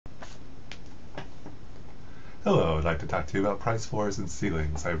Hello, I'd like to talk to you about price floors and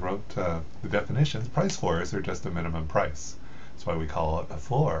ceilings. I wrote the definitions. Price floors are just a minimum price. That's why we call it a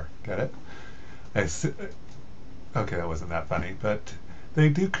floor. Get it? Okay, that wasn't that funny, but they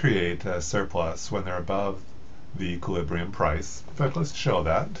do create a surplus when they're above the equilibrium price. In fact, let's show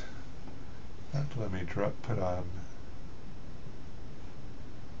that. Let me put on.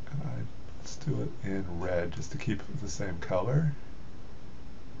 Let's do it in red just to keep it the same color.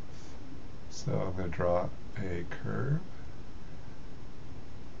 So I'm going to draw a curve.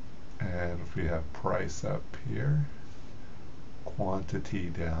 And if we have price up here, quantity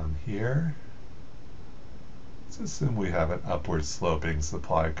down here, let's assume we have an upward sloping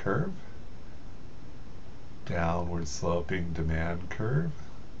supply curve, downward sloping demand curve.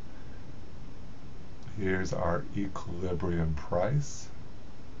 Here's our equilibrium price.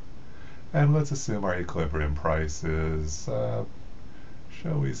 And let's assume our equilibrium price is, shall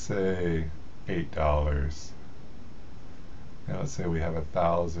we say, $8. Now let's say we have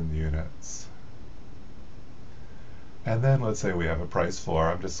 1,000 units. And then let's say we have a price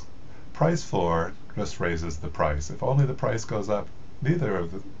floor. Price floor just raises the price. If only the price goes up, neither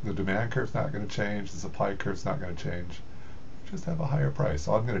of the demand curve's not going to change, the supply curve's not going to change. Just have a higher price.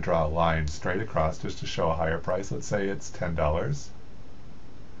 So I'm going to draw a line straight across just to show a higher price. Let's say it's $10.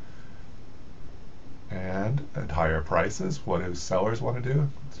 And at higher prices, what do sellers want to do?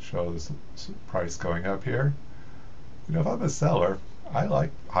 Show this price going up here. You know, if I'm a seller, I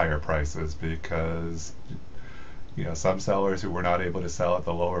like higher prices because, you know, some sellers who were not able to sell at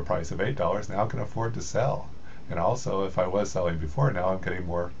the lower price of $8 now can afford to sell. And also, if I was selling before, now I'm getting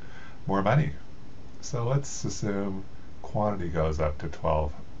more money. So let's assume quantity goes up to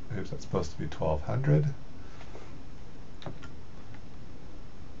 12. Maybe that's supposed to be 1,200.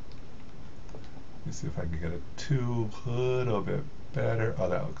 Let me see if I can get it to a little bit better. Oh,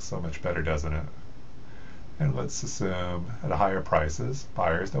 that looks so much better, doesn't it? And let's assume at higher prices,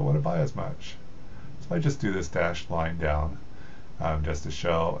 buyers don't want to buy as much. So I just do this dashed line down just to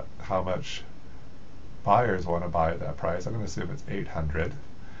show how much buyers want to buy at that price. I'm going to assume it's 800.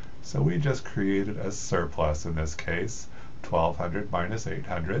 So we just created a surplus in this case, 1,200 minus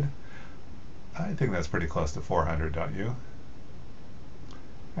 800. I think that's pretty close to 400, don't you?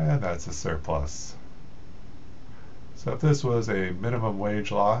 And that's a surplus. So if this was a minimum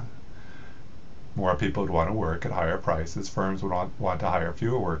wage law, more people would want to work at higher prices. Firms would want to hire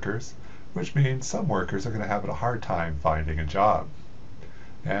fewer workers, which means some workers are going to have a hard time finding a job.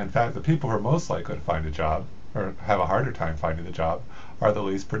 And in fact, the people who are most likely to find a job, or have a harder time finding the job, are the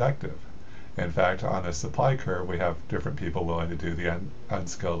least productive. In fact, on the supply curve, we have different people willing to do the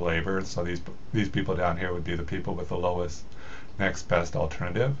unskilled labor. So these people down here would be the people with the lowest next best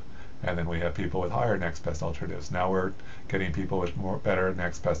alternative. And then we have people with higher next best alternatives. Now we're getting people with better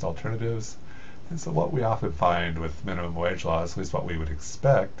next best alternatives. And so what we often find with minimum wage laws, at least what we would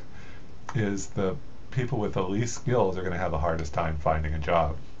expect, is the people with the least skills are going to have the hardest time finding a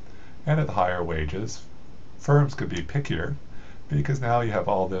job. And at the higher wages, firms could be pickier because now you have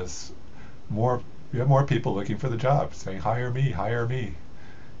all this you have more people looking for the job, saying, hire me, hire me.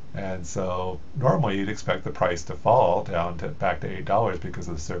 And so normally you'd expect the price to fall down back to $8 because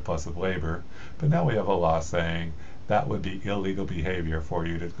of the surplus of labor. But now we have a law saying that would be illegal behavior for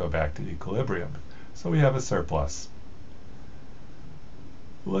you to go back to equilibrium. So we have a surplus.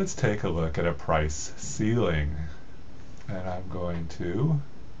 Let's take a look at a price ceiling. And I'm going to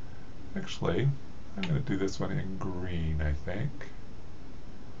do this one in green, I think.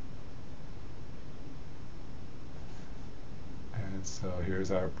 And so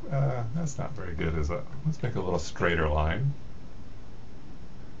here's our, that's not very good, is it? Let's make a little straighter line.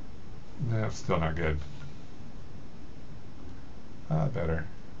 No, still not good. Better.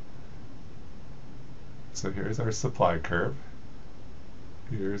 So here's our supply curve.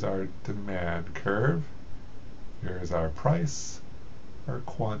 Here's our demand curve. Here's our price, our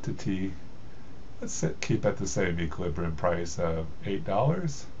quantity. Let's keep at the same equilibrium price of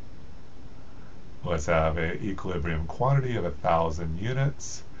 $8. Let's have an equilibrium quantity of 1,000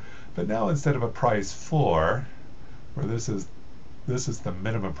 units. But now instead of a price floor, where this is the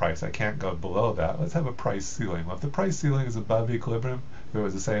minimum price, I can't go below that, let's have a price ceiling. Well, if the price ceiling is above equilibrium, if it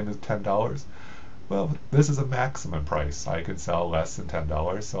was the same as $10, well, this is a maximum price. I can sell less than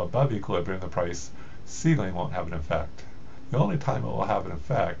 $10, so above equilibrium, the price ceiling won't have an effect. The only time it will have an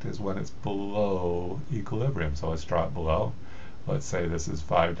effect is when it's below equilibrium. So let's draw it below. Let's say this is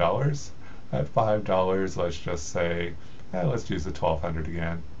 $5. At $5, let's just say, let's use the 1,200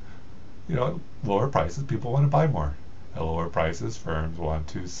 again. You know, at lower prices, people want to buy more. At lower prices, firms want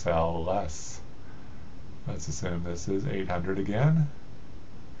to sell less. Let's assume this is 800 again.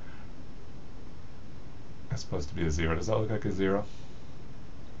 That's supposed to be a 0. Does that look like a 0?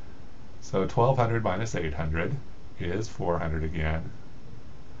 So 1200 minus 800 is 400 again.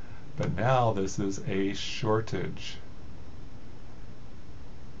 But now this is a shortage.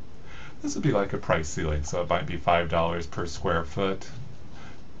 This would be like a price ceiling, so it might be $5 per square foot.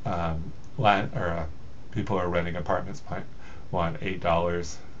 People who are renting apartments might want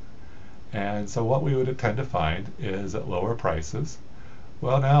 $8. And so what we would tend to find is at lower prices.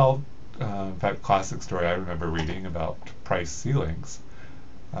 Well, now, in fact, classic story I remember reading about price ceilings.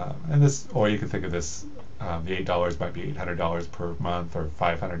 And this, or you could think of this, the $8 might be $800 per month, or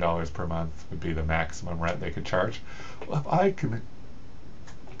 $500 per month would be the maximum rent they could charge. Well, if I can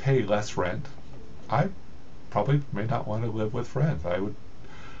pay less rent, I probably may not want to live with friends.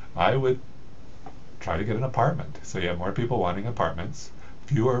 I would try to get an apartment. So you have more people wanting apartments.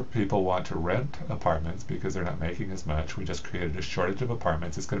 Fewer people want to rent apartments because they're not making as much. We just created a shortage of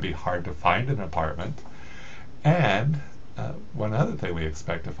apartments. It's going to be hard to find an apartment. And one other thing we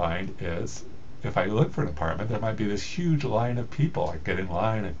expect to find is if I look for an apartment, there might be this huge line of people. I get in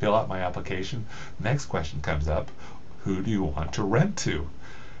line and fill out my application. Next question comes up, who do you want to rent to?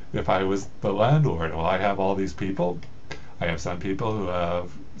 If I was the landlord, well, I have all these people. I have some people who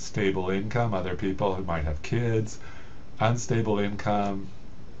have stable income, other people who might have kids, unstable income.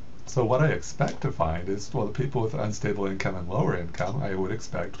 So what I expect to find is, well, the people with unstable income and lower income, I would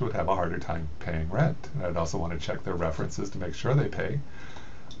expect would have a harder time paying rent. And I'd also want to check their references to make sure they pay.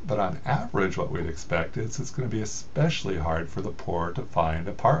 But on average, what we'd expect is it's going to be especially hard for the poor to find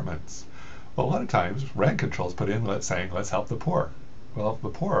apartments. Well, a lot of times rent controls put in saying, let's help the poor. Well, the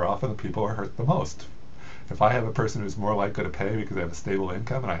poor are often the people who are hurt the most. If I have a person who's more likely to pay because they have a stable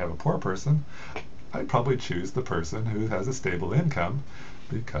income and I have a poor person, I'd probably choose the person who has a stable income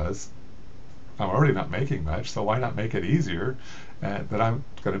because I'm already not making much, so why not make it easier that I'm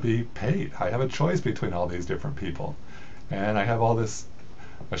going to be paid? I have a choice between all these different people. And I have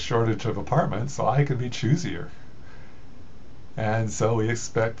a shortage of apartments, so I can be choosier. And so we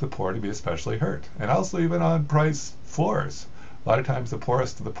expect the poor to be especially hurt. And also even on price floors. A lot of times the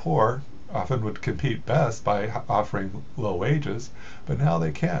poorest of the poor often would compete best by offering low wages, but now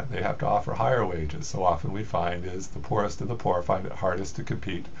they can't. They have to offer higher wages. So often we find is the poorest of the poor find it hardest to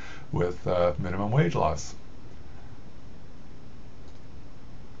compete with minimum wage laws.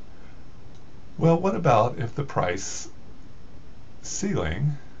 Well, what about if the price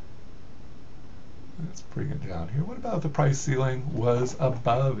ceiling, let's bring it down here, what about if the price ceiling was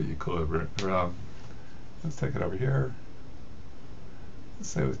above equilibrium? Let's take it over here. Let's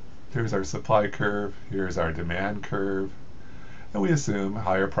say here's our supply curve, here's our demand curve, and we assume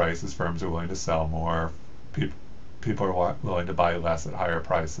higher prices, firms are willing to sell more, people are willing to buy less at higher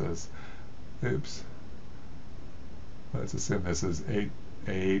prices. Oops. Let's assume this is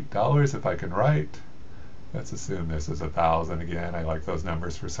 $8 if I can write. Let's assume this is 1,000 again. I like those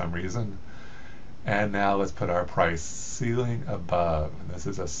numbers for some reason. And now let's put our price ceiling above. And this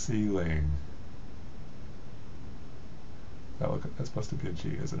is a ceiling. That's supposed to be a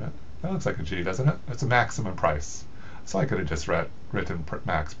G, isn't it? That looks like a G, doesn't it? It's a maximum price. So I could have just written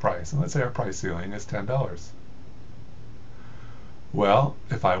max price. And let's say our price ceiling is $10. Well,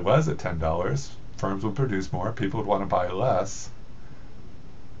 if I was at $10, firms would produce more, people would want to buy less.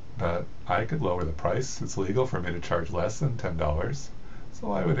 But I could lower the price. It's legal for me to charge less than $10.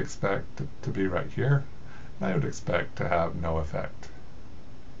 So I would expect to be right here. And I would expect to have no effect.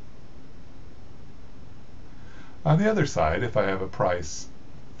 On the other side, if I have a price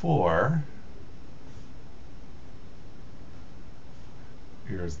floor,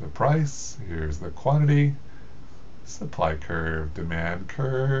 here's the price, here's the quantity, supply curve, demand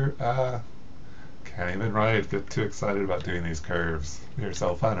curve, can't even write, get too excited about doing these curves. They're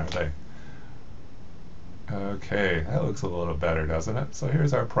so fun, aren't they? Okay, that looks a little better, doesn't it? So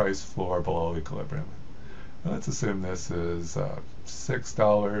here's our price floor below equilibrium. Now let's assume this is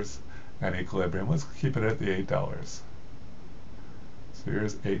 $6 and equilibrium. Let's keep it at the $8. So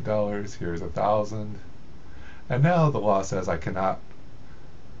here's $8, here's 1,000. And now the law says I cannot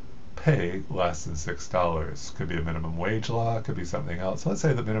pay less than $6. Could be a minimum wage law, could be something else. Let's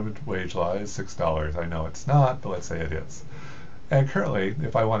say the minimum wage law is $6. I know it's not, but let's say it is. And currently,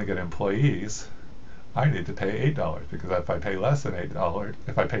 if I want to get employees, I need to pay $8 because if I pay less than $8,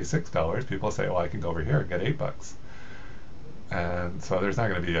 if I pay $6, people say, well, I can go over here and get $8. And so there's not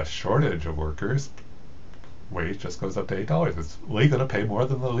going to be a shortage of workers. Wage just goes up to $8. It's legal to pay more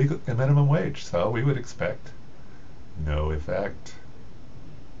than the legal minimum wage, so we would expect no effect.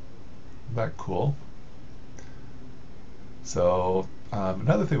 Isn't that cool? So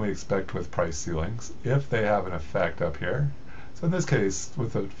another thing we expect with price ceilings, if they have an effect up here, so in this case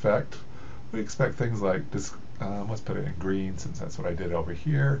with the effect, We expect things like, let's put it in green since that's what I did over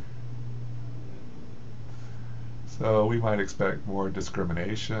here. So we might expect more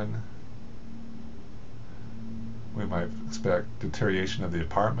discrimination. We might expect deterioration of the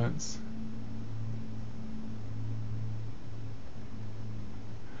apartments.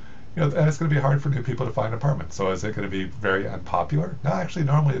 And it's going to be hard for new people to find apartments. So is it going to be very unpopular? No, actually,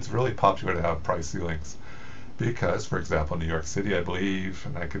 normally it's really popular to have price ceilings. Because, for example, New York City, I believe,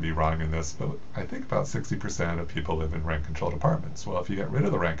 and I could be wrong in this, but I think about 60% of people live in rent-controlled apartments. Well, if you get rid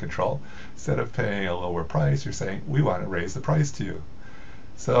of the rent control, instead of paying a lower price, you're saying, we want to raise the price to you.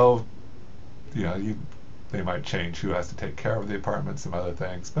 So, they might change who has to take care of the apartment, some other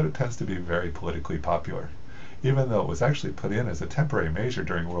things, but it tends to be very politically popular. Even though it was actually put in as a temporary measure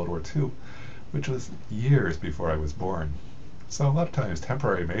during World War II, which was years before I was born. So a lot of times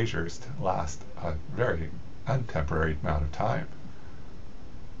temporary measures last a very untemporary amount of time.